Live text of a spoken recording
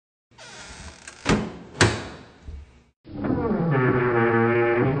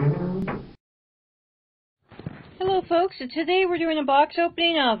folks, so today we're doing a box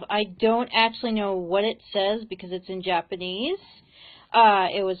opening of, I don't actually know what it says because it's in Japanese.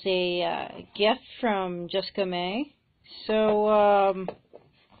 It was a gift from Jessica May. So,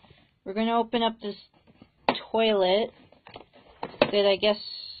 we're going to open up this toilet that I guess,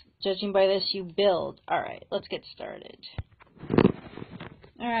 judging by this, you build. Alright, let's get started.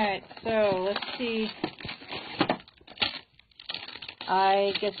 Alright, so let's see.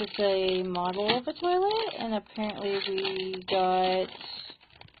 I guess it's a model of a toilet, and apparently we got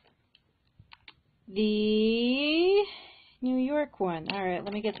the New York one. Alright,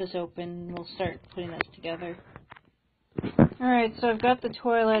 let me get this open. We'll start putting this together. Alright, so I've got the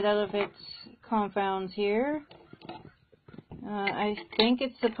toilet out of its confounds here. I think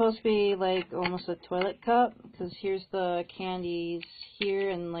it's supposed to be like almost a toilet cup, because here's the candies here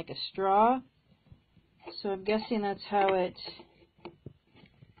and like a straw. So I'm guessing that's how it...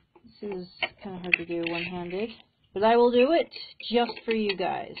 This is kind of hard to do one-handed, but I will do it just for you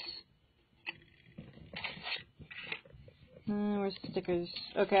guys. Where's the stickers?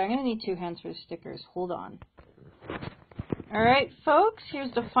 Okay, I'm going to need two hands for the stickers. Hold on. Alright, folks,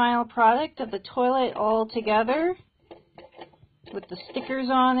 here's the final product of the toilet all together, with the stickers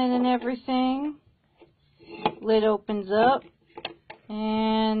on it and everything. Lid opens up,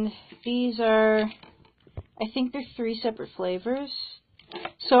 and these are, I think they're 3 separate flavors.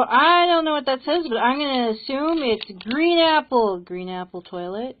 So I don't know what that says, but I'm going to assume it's green apple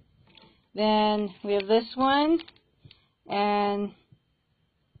toilet. Then we have this one, and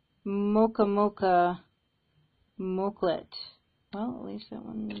mocha mochlet. Well, at least that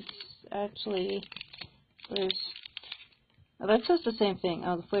one's actually, oh, that says the same thing.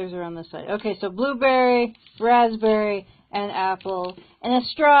 Oh, the flavors are on this side. Okay, so blueberry, raspberry, and apple, and a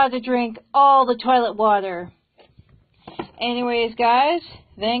straw to drink all the toilet water. Anyways, guys,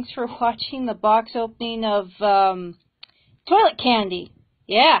 thanks for watching the box opening of toilet candy.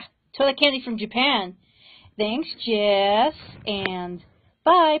 Yeah, toilet candy from Japan. Thanks, Jess, and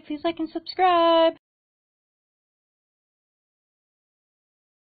bye. Please like and subscribe.